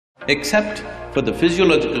Except for the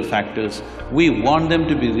physiological factors, we want them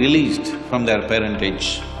to be released from their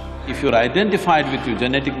parentage. If you're identified with your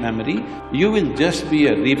genetic memory, you will just be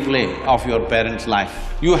a replay of your parents' life.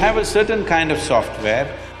 You have a certain kind of software,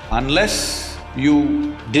 unless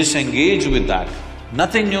you disengage with that,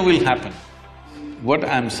 nothing new will happen. What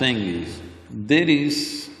I'm saying is, there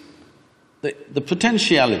is… the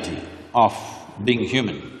potentiality of being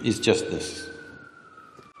human is just this.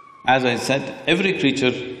 As I said, every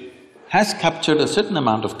creature has captured a certain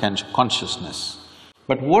amount of consciousness,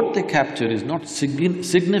 but what they capture is not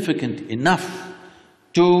significant enough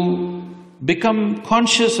to become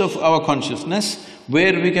conscious of our consciousness,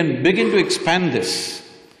 where we can begin to expand this.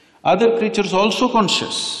 Other creatures also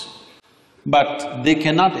conscious, but they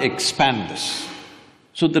cannot expand this.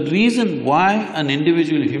 So the reason why an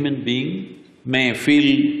individual human being may feel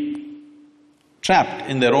trapped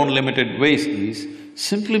in their own limited ways is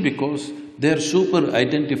simply because they're super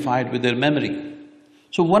identified with their memory.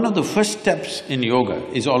 So one of the first steps in yoga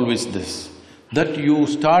is always this, that you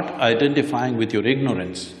start identifying with your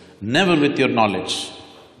ignorance, never with your knowledge.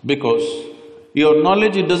 Because your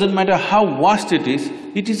knowledge, it doesn't matter how vast it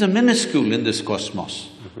is a minuscule in this cosmos.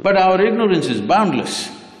 But our ignorance is boundless.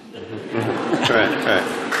 Right.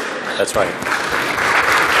 That's right.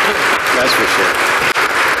 That's for sure.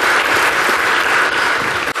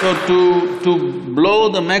 So to blow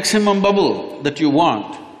the maximum bubble that you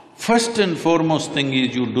want, first and foremost thing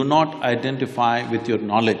is you do not identify with your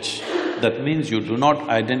knowledge. That means you do not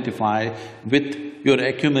identify with your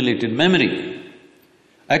accumulated memory.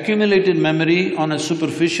 Accumulated memory on a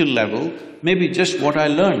superficial level may be just what I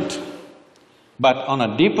learned, but on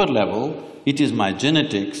a deeper level, it is my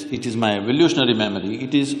genetics, it is my evolutionary memory,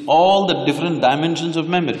 it is all the different dimensions of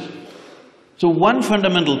memory. So one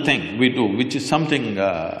fundamental thing we do, which is something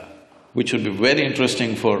which would be very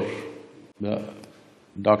interesting for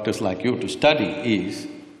doctors like you to study, is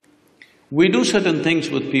we do certain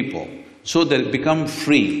things with people so they become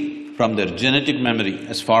free from their genetic memory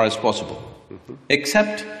as far as possible.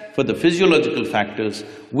 Except for the physiological factors,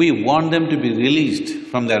 we want them to be released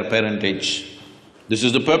from their parentage. This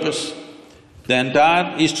is the purpose. The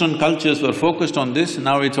entire Eastern cultures were focused on this,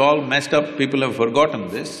 now it's all messed up, people have forgotten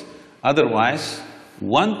this. Otherwise,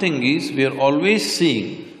 one thing is, we are always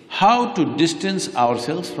seeing how to distance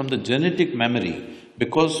ourselves from the genetic memory,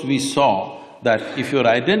 because we saw that if you're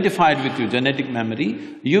identified with your genetic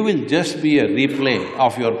memory, you will just be a replay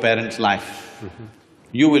of your parents' life.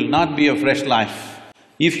 You will not be a fresh life.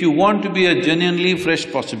 If you want to be a genuinely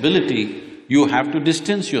fresh possibility, you have to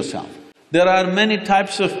distance yourself. There are many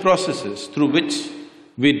types of processes through which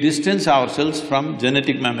we distance ourselves from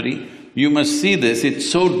genetic memory. You must see this, it's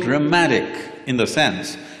so dramatic in the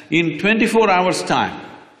sense, in 24 hours' time,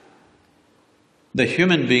 the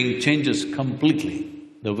human being changes completely,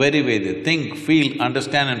 the very way they think, feel,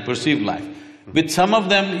 understand and perceive life. With some of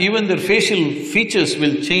them, even their facial features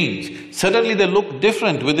will change. Suddenly they look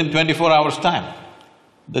different within 24 hours' time.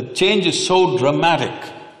 The change is so dramatic.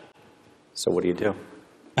 So what do you do?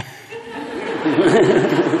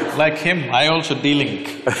 Like him, I also de-link.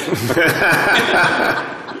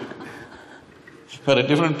 For a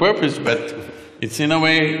different purpose, but it's in a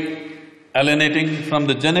way alienating from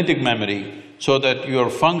the genetic memory so that your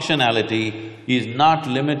functionality is not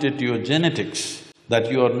limited to your genetics,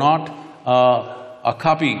 that you are not a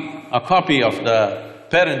copy of the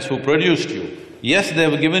parents who produced you. Yes,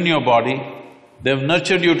 they've given you a body, they've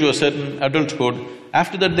nurtured you to a certain adulthood,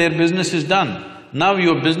 after that their business is done. Now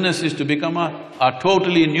your business is to become a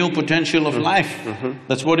totally new potential of life.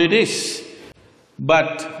 That's what it is.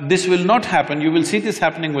 But this will not happen, you will see this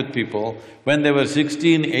happening with people. When they were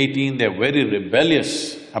 16, 18, they're very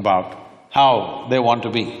rebellious about how they want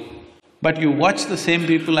to be. But you watch the same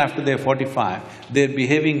people after they're 45, they're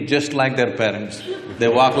behaving just like their parents. They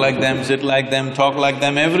walk like them, sit like them, talk like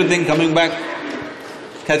them, everything coming back,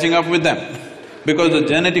 catching up with them. Because the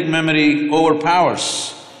genetic memory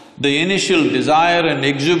overpowers the initial desire and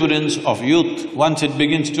exuberance of youth. Once it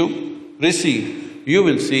begins to recede, you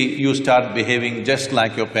will see you start behaving just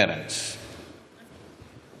like your parents,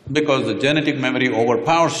 because the genetic memory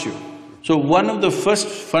overpowers you. So one of the first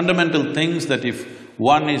fundamental things that if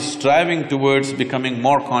one is striving towards becoming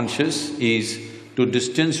more conscious is to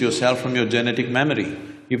distance yourself from your genetic memory.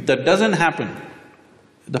 If that doesn't happen,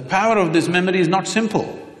 the power of this memory is not simple.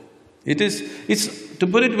 To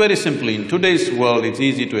put it very simply, in today's world it's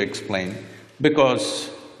easy to explain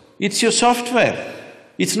because it's your software.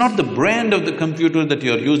 It's not the brand of the computer that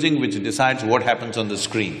you're using which decides what happens on the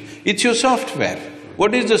screen. It's your software.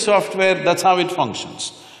 What is the software? That's how it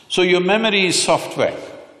functions. So your memory is software.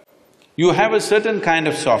 You have a certain kind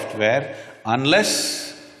of software,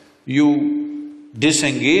 unless you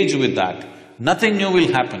disengage with that, nothing new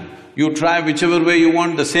will happen. You try whichever way you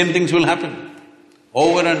want, the same things will happen.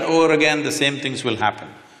 Over and over again, the same things will happen.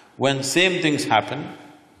 When same things happen,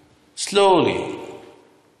 slowly,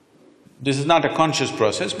 this is not a conscious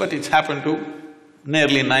process, but it's happened to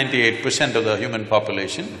nearly 98% of the human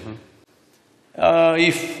population.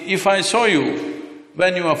 If I saw you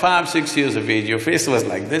when you were 5, 6 years of age, your face was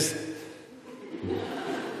like this,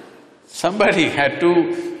 somebody had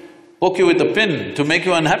to poke you with a pin to make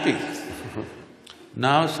you unhappy.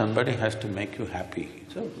 Now somebody has to make you happy.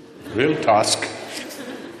 It's a real task.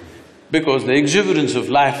 Because the exuberance of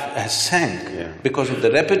life has sank because of the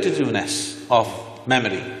repetitiveness of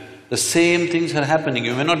memory. The same things are happening,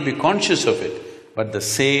 you may not be conscious of it, but the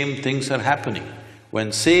same things are happening.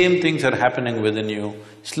 When same things are happening within you,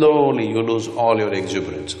 slowly you lose all your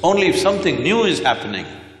exuberance. Only if something new is happening.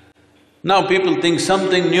 Now people think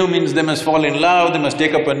something new means they must fall in love, they must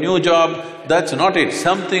take up a new job. That's not it.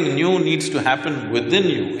 Something new needs to happen within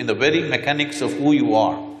you, in the very mechanics of who you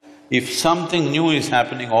are. If something new is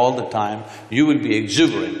happening all the time, you will be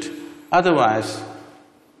exuberant. Otherwise,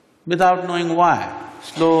 without knowing why,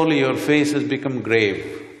 slowly your face has become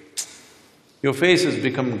grave. Your face has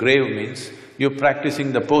become grave means you're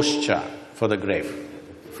practicing the posture for the grave.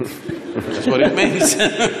 That's what it means.